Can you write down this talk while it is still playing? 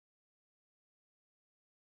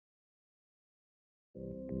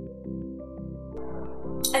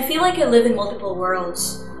I feel like I live in multiple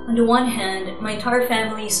worlds. On the one hand, my entire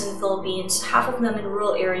family is in the Philippines, half of them in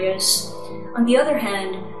rural areas. On the other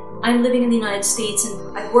hand, I'm living in the United States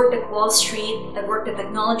and I've worked at Wall Street, I've worked at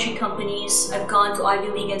technology companies, I've gone to Ivy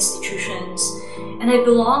League institutions, and I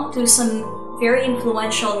belong to some very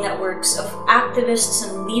influential networks of activists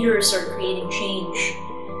and leaders who are creating change.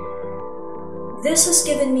 This has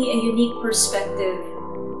given me a unique perspective,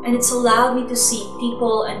 and it's allowed me to see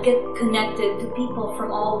people and get connected to people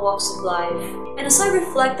from all walks of life. And as I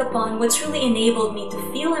reflect upon what's really enabled me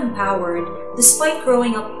to feel empowered, despite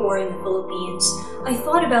growing up poor in the Philippines, I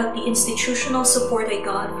thought about the institutional support I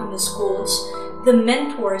got from the schools, the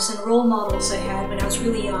mentors and role models I had when I was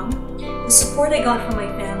really young, the support I got from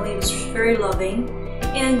my family was very loving,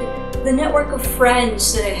 and the network of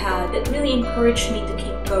friends that I had that really encouraged me to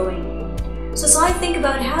keep going. So as I think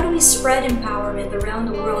about how do we spread empowerment around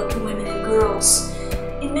the world to women and girls,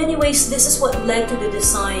 in many ways this is what led to the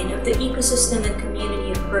design of the ecosystem and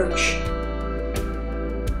community approach.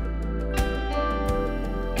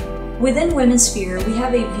 Within Womensphere, we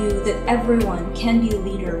have a view that everyone can be a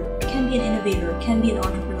leader, can be an innovator, can be an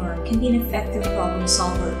entrepreneur, can be an effective problem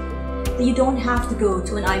solver. That you don't have to go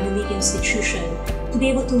to an Ivy League institution to be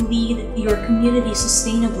able to lead your community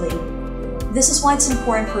sustainably. This is why it's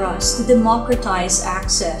important for us to democratize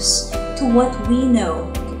access to what we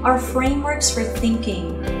know, our frameworks for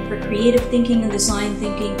thinking, for creative thinking and design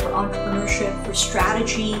thinking, for entrepreneurship, for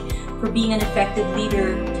strategy, for being an effective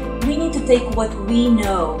leader. We need to take what we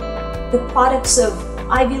know, the products of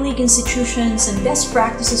Ivy League institutions and best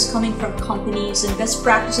practices coming from companies and best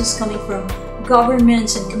practices coming from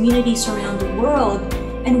governments and communities around the world,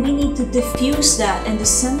 and we need to diffuse that and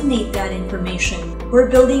disseminate that information. We're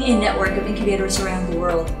building a network of incubators around the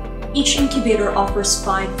world. Each incubator offers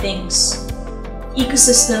 5 things: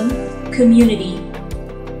 ecosystem, community,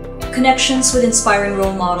 connections with inspiring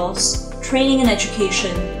role models, training and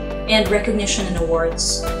education, and recognition and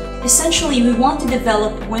awards. Essentially, we want to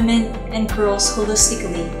develop women and girls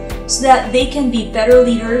holistically so that they can be better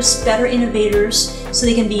leaders, better innovators, so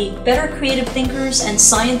they can be better creative thinkers and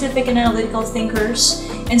scientific and analytical thinkers,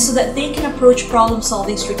 and so that they can approach problem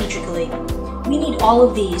solving strategically. We need all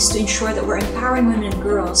of these to ensure that we're empowering women and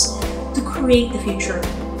girls to create the future.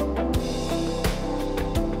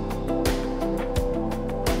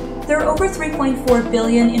 There are over 3.4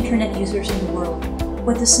 billion internet users in the world.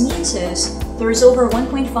 What this means is there is over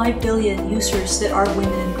 1.5 billion users that are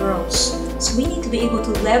women and girls. So we need to be able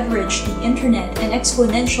to leverage the internet and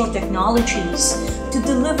exponential technologies to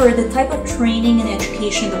deliver the type of training and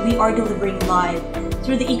education that we are delivering live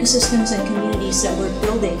through the ecosystems and communities that we're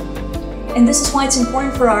building. And this is why it's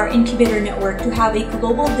important for our incubator network to have a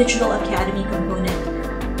global digital academy component.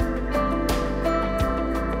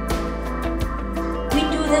 We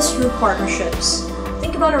do this through partnerships.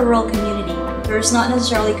 Think about a rural community. There is not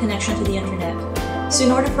necessarily connection to the internet. So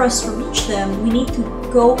in order for us to reach them, we need to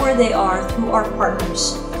go where they are through our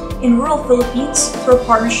partners. In rural Philippines, through a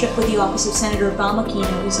partnership with the Office of Senator Bam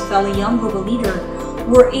Aquino, who's a fellow young global leader,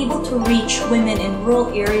 we're able to reach women in rural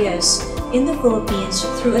areas in the Philippines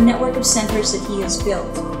through a network of centers that he has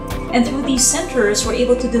built. And through these centers, we're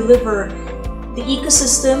able to deliver the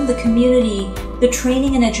ecosystem, the community, the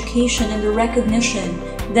training and education, and the recognition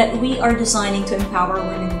that we are designing to empower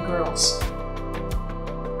women and girls.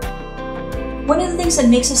 One of the things that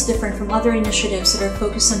makes us different from other initiatives that are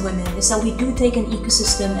focused on women is that we do take an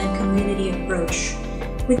ecosystem and community approach.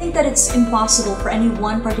 We think that it's impossible for any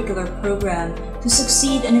one particular program to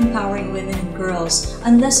succeed in empowering women and girls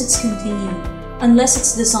unless it's continued, unless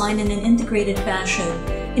it's designed in an integrated fashion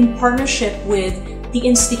in partnership with the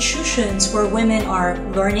institutions where women are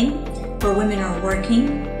learning, where women are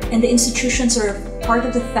working, and the institutions are part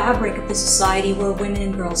of the fabric of the society where women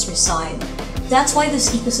and girls reside. That's why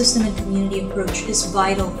this ecosystem and community approach is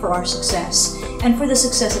vital for our success and for the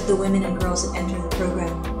success of the women and girls that enter the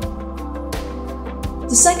program.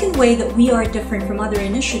 The second way that we are different from other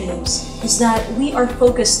initiatives is that we are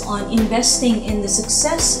focused on investing in the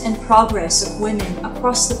success and progress of women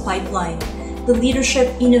across the pipeline, the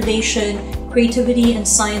leadership, innovation, creativity, and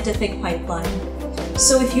scientific pipeline.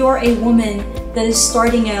 So if you're a woman that is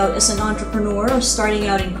starting out as an entrepreneur or starting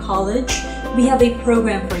out in college, we have a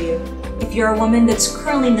program for you. If you're a woman that's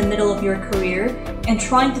currently in the middle of your career and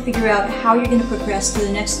trying to figure out how you're going to progress to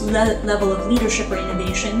the next level of leadership or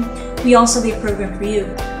innovation, we also have a program for you.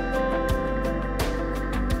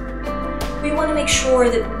 We want to make sure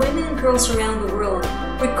that women and girls around the world,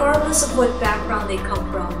 regardless of what background they come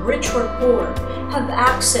from, rich or poor, have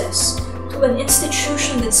access to to an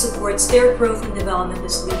institution that supports their growth and development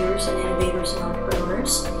as leaders and innovators and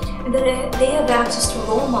entrepreneurs, and that they have access to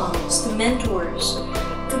role models, to mentors,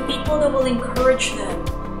 to people that will encourage them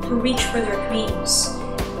to reach for their dreams.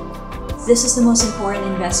 This is the most important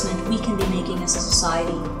investment we can be making as a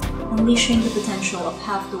society, unleashing the potential of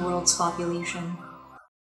half the world's population.